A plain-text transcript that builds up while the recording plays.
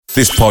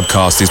This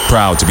podcast is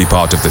proud to be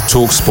part of the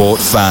TalkSport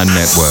Fan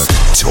Network.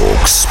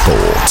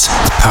 TalkSport.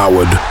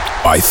 Powered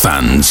by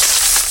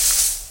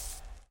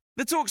fans.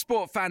 The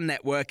TalkSport Fan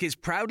Network is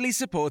proudly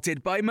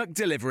supported by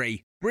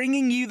McDelivery,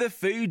 bringing you the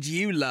food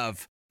you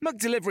love.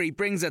 McDelivery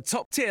brings a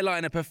top-tier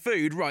lineup of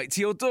food right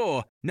to your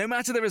door. No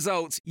matter the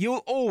result,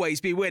 you'll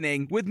always be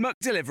winning with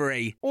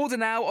McDelivery. Order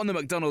now on the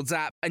McDonald's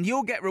app and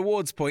you'll get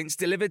rewards points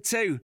delivered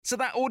too. So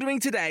that ordering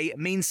today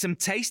means some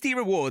tasty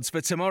rewards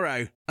for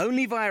tomorrow.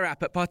 Only via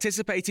app at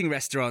participating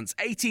restaurants.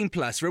 18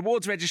 plus.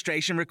 Rewards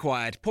registration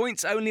required.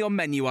 Points only on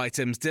menu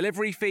items.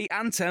 Delivery fee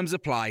and terms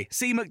apply.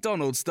 See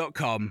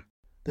mcdonalds.com.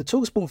 The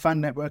TalkSport Fan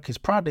Network is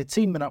proudly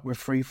teaming up with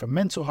Free for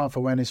Mental Health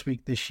Awareness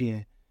Week this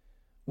year.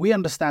 We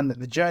understand that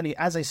the journey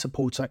as a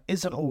supporter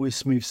isn't always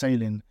smooth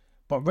sailing,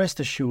 but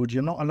rest assured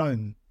you're not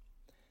alone.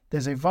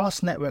 There's a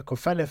vast network of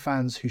fellow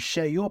fans who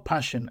share your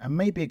passion and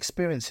may be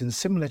experiencing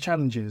similar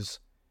challenges.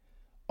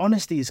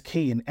 Honesty is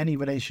key in any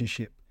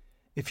relationship.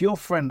 If your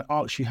friend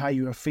asks you how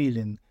you are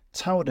feeling,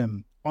 tell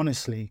them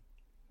honestly.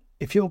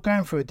 If you're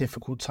going through a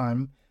difficult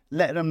time,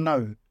 let them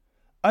know.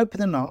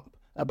 Opening up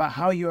about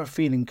how you are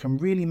feeling can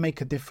really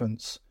make a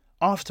difference.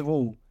 After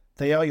all,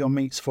 they are your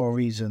mates for a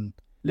reason.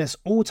 Let's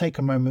all take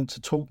a moment to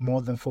talk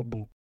more than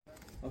football.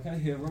 Okay,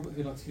 here, Robert,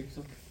 who'd like to kick us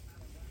off?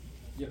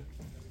 Yep.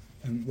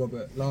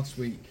 Robert, last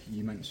week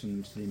you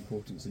mentioned the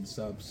importance of the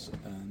subs.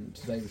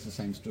 Today was the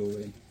same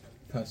story.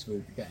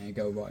 Percival getting a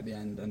goal right at the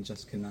end and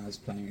Jessica Naz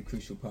playing a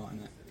crucial part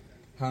in it.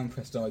 How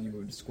impressed are you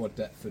with the squad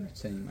depth for the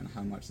team and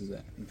how much has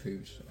it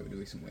improved over the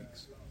recent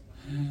weeks?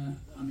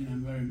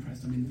 I'm very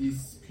impressed.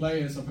 These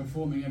players are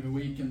performing every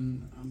week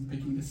and I'm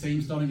picking the same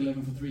starting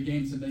 11 for 3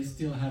 games and they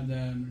still have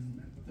the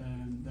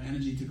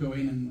energy to go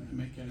in and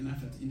make an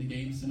effort in the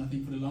games, and I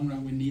think for the long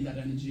run we need that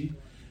energy,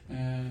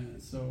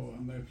 so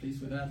I'm very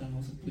pleased with that. I'm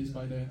also pleased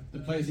by the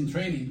players in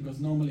training,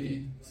 because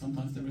normally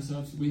sometimes the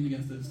reserves win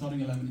against the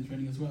starting 11 in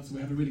training as well, so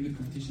we have a really good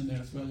competition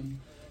there as well, and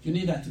you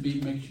need that to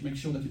make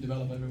sure that you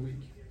develop every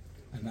week.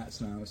 And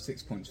that's now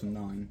 6 points from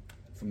 9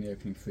 from the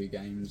opening 3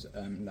 games,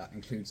 that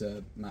includes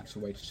a match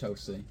away to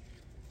Chelsea.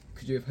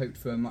 Could you have hoped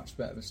for a much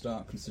better of a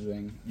start,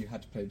 considering you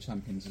had to play the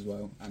champions as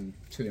well, and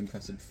 2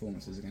 impressive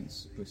performances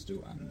against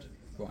Bristol and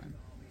Brighton?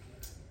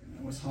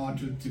 It was hard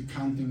to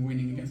count in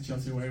winning against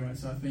Chelsea away, right?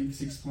 So I think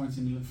 6 points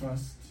in the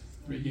first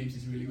 3 games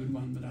is a really good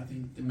one, but I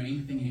think the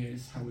main thing here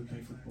is how we play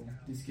football.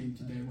 This game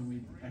today, when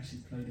we actually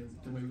play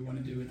the way we want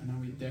to do it and how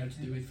we dare to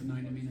do it for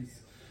 90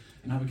 minutes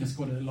and how we can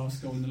score the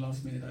last goal in the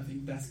last minute, I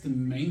think that's the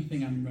main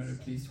thing I'm very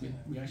pleased with.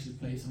 We actually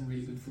play some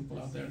really good football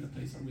out there and the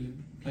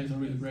players are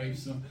really brave.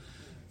 So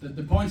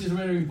the points is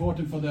very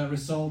important for the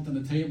result and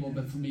the table,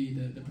 but for me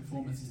the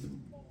performance is the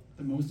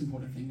most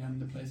important thing, and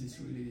the players is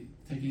really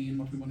taking in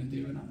what we want to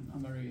do, and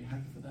I'm very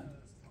happy for that.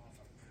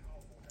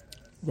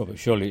 Robert,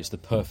 surely it's the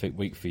perfect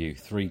week for you.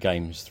 3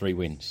 games, 3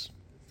 wins.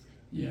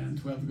 Yeah, and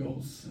 12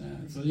 goals.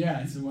 So yeah,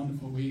 it's a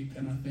wonderful week,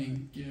 and I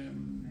think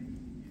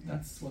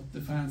that's what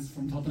the fans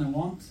from Tottenham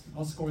want,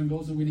 us scoring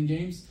goals and winning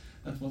games.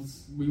 That's what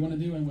we want to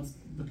do and what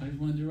the players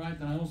want to do, right?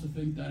 And I also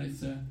think that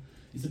it's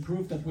a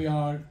proof that we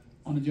are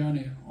on a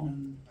journey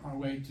on our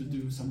way to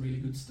do some really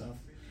good stuff.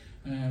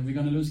 We're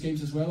going to lose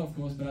games as well, of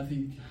course, but I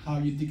think how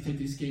you dictate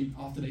this game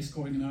after they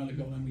scoring an early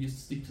goal and we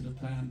just stick to the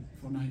plan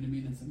for 90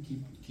 minutes and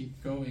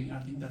keep going, I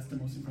think that's the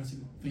most impressive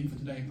thing for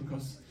today,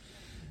 because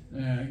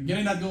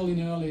getting that goal in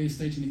the early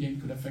stage in the game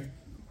could affect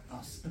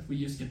us, but we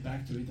just get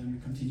back to it and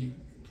we continue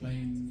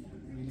playing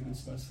really good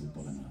Spurs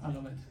football, and I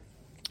love it.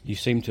 You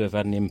seem to have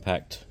had an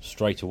impact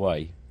straight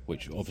away,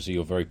 which obviously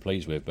you're very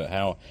pleased with, but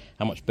how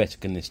much better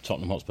can this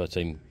Tottenham Hotspur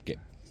team get?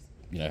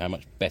 How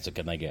much better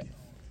can they get?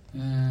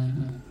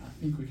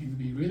 I think we can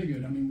be really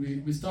good.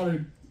 We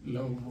started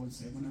low, I would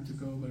say, when I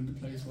took over, and the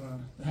players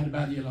they had a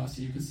bad year last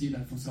year. You can see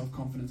that from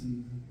self-confidence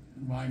and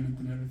environment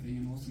and everything,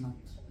 and also not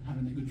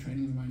having a good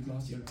training environment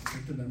last year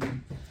affected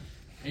them.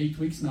 8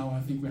 weeks now,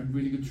 I think we have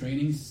really good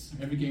trainings.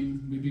 Every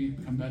game we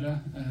become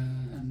better,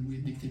 and we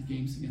dictate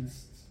games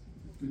against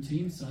good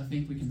teams, so I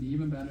think we can be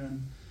even better.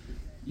 And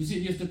you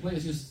see just the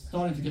players just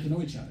starting to get to know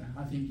each other.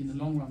 I think in the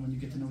long run, when you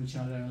get to know each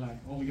other, like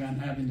Olga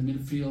and Ab in the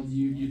midfield,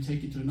 you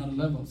take it to another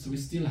level. So we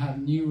still have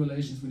new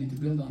relations we need to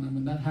build on, and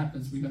when that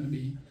happens, we're going to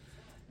be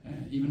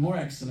even more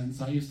excellent.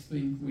 So I just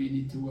think we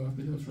need to work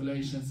with those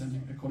relations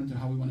and according to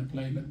how we want to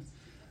play, but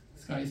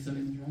the sky is still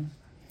in the right?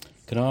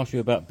 Can I ask you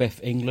about Beth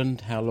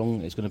England? How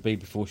long it's going to be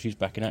before she's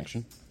back in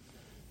action?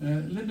 A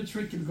little bit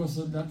tricky because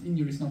that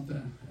injury is not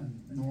a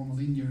normal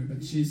injury,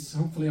 but she's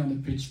hopefully on the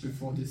pitch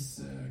before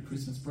this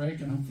Christmas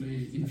break and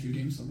hopefully in a few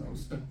games of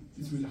those, but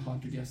it's really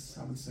hard to guess,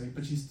 I would say.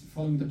 But she's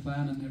following the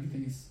plan and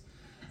everything is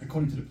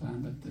according to the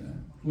plan, but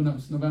who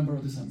knows, November or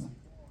December.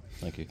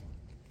 Thank you.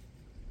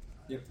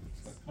 Yep.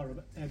 Hi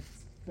Robert,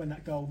 when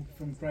that goal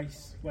from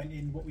Grace went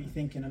in, what were you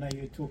thinking? I know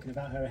you were talking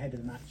about her ahead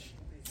of the match.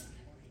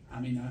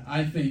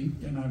 I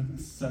think, and I've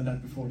said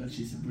that before, that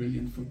she's a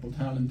brilliant football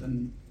talent,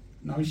 and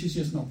now she's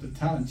just not the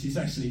talent, she's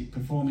actually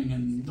performing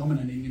and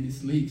dominating in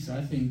this league, so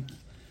I think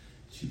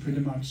she pretty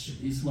much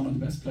is one of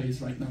the best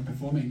players right now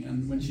performing,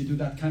 and when she do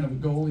that kind of a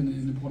goal in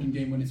an important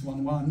game when it's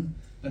 1-1,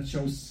 that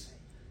shows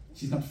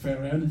she's not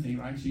fair or anything,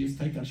 right? She just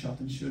take that shot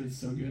and shoot it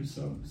so good.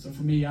 So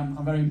for me,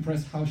 I'm very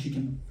impressed how she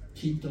can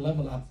keep the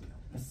level up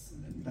at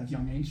that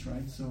young age,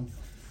 right? So I'm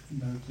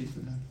very pleased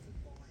with her.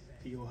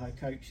 You're her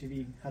coach. Have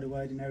you had a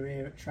word in her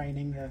ear at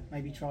training?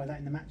 Maybe try that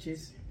in the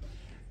matches?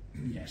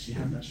 Yeah, she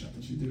had that shot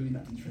and she's doing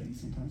that in training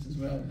sometimes as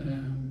well.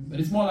 But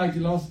it's more like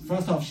the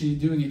first half she's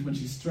doing it when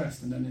she's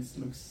stressed, and then it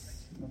looks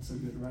not so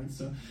good, right?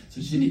 So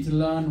she needs to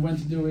learn when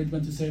to do it,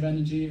 when to save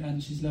energy,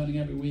 and she's learning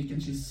every week,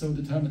 and she's so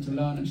determined to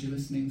learn, and she's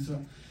listening.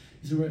 So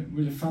it's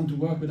really fun to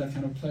work with that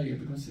kind of player,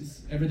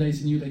 because every day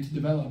is a new day to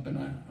develop, and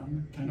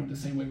I'm kind of the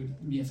same way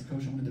with me as a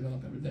coach. I want to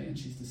develop every day, and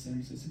she's the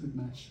same, so it's a good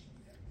match.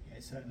 Yeah,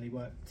 it certainly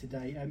worked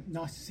today.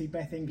 Nice to see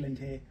Beth England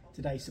here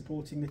today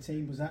supporting the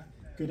team. Was that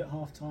good at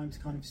half-time to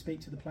kind of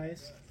speak to the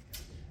players?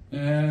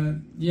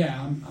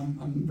 Yeah,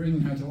 I'm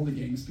bringing her to all the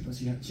games, because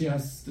she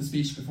has the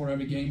speech before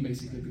every game,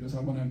 basically, because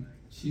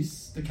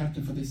she's the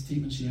captain for this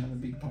team, and she has a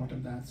big part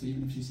of that. So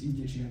even if she's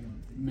injured, she has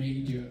a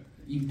major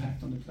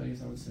impact on the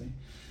players, I would say.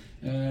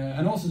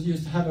 And also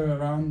just have her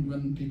around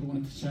when people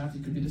wanted to chat.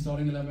 It could be the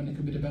starting 11, it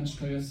could be the bench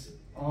players.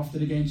 After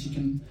the game, she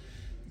can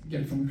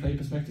get it from a player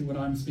perspective, what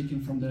I'm speaking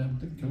from the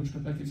coach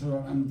perspective.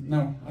 So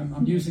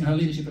I'm using her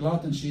leadership a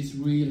lot, and she's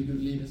a really good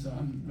leader, so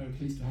I'm very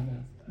pleased to have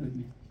her with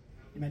me.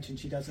 You mentioned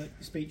she does a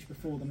speech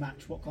before the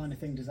match. What kind of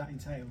thing does that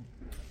entail?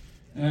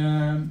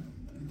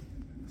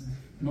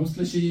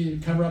 Mostly she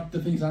cover up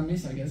the things I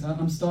miss, I guess.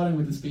 I'm starting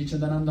with the speech,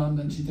 and then I'm done,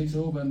 then she takes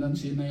over, and then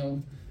she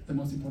nails the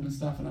most important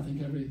stuff. And I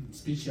think every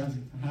speech she has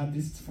had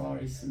this far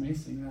is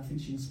amazing, and I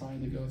think she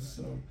inspired the girls.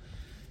 So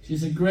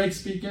she's a great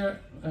speaker.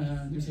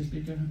 Do you say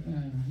speaker?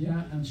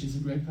 Yeah, and she's a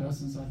great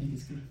person, so I think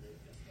it's good.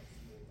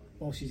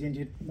 While she's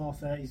injured,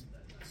 Martha is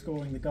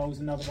scoring the goals.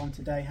 Another one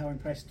today. How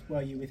impressed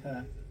were you with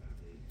her?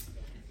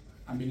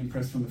 I've been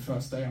impressed from the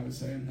first day, I would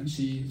say, and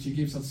she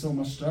gives us so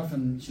much stuff,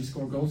 and she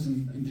scores goals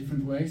in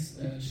different ways.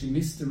 She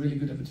missed a really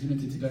good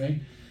opportunity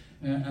today,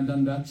 and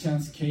then that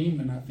chance came,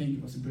 and I think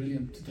it was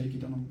brilliant to take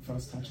it on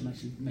first touch and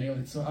actually nail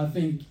it. So I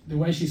think the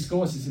way she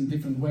scores is in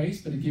different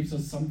ways, but it gives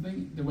us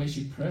something. The way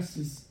she presses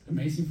is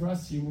amazing for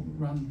us. She will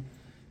run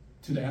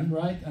to the end,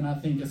 right? And I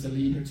think as a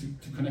leader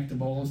to connect the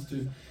balls,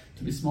 to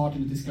be smart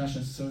in the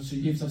discussions. So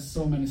she gives us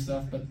so many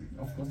stuff, but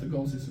of course the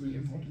goals is really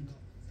important.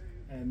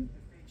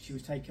 She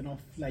was taken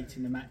off late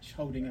in the match,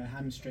 holding her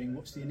hamstring.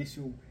 What's the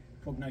initial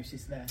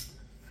prognosis there?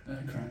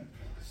 Cramp.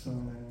 So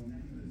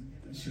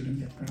shouldn't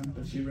get cramp,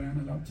 but she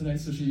ran a lot today,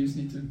 so she just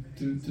needs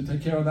to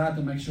take care of that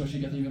and make sure she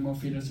gets even more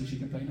fitter, so she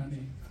can play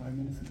 95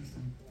 minutes next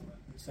time.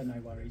 So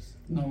no worries.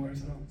 No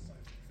worries at all.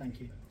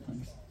 Thank you.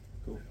 Thanks.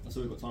 Cool. That's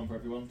all we've got time for,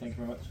 everyone. Thank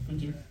you very much.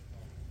 Thank you.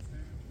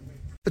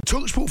 The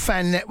TalkSport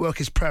Fan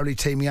Network is proudly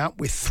teaming up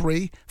with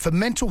 3 for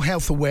Mental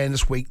Health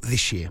Awareness Week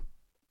this year.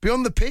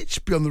 Beyond the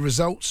pitch, beyond the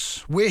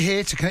results, we're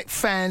here to connect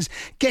fans,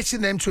 getting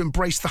them to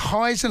embrace the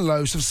highs and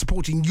lows of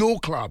supporting your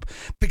club,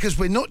 because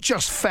we're not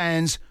just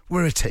fans,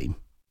 we're a team.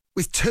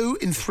 With 2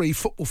 in 3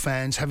 football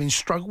fans having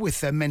struggled with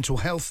their mental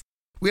health,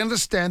 we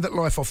understand that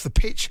life off the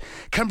pitch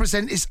can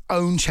present its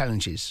own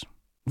challenges.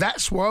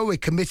 That's why we're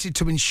committed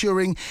to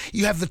ensuring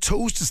you have the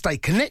tools to stay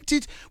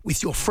connected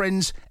with your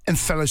friends and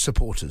fellow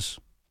supporters.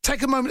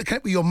 Take a moment to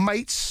connect with your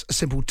mates. A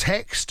simple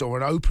text or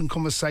an open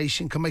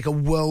conversation can make a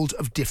world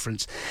of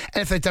difference.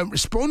 And if they don't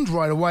respond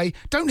right away,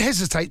 don't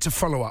hesitate to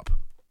follow up.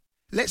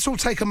 Let's all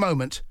take a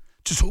moment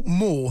to talk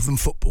more than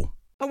football.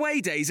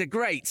 Away days are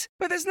great,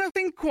 but there's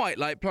nothing quite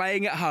like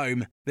playing at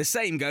home. The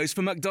same goes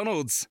for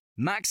McDonald's.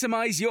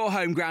 Maximise your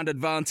home ground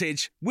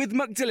advantage with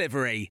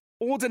McDelivery.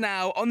 Order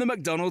now on the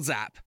McDonald's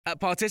app. At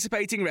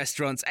participating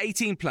restaurants,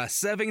 18 plus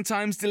serving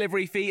times,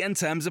 delivery fee and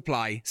terms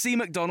apply. See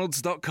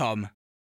mcdonalds.com.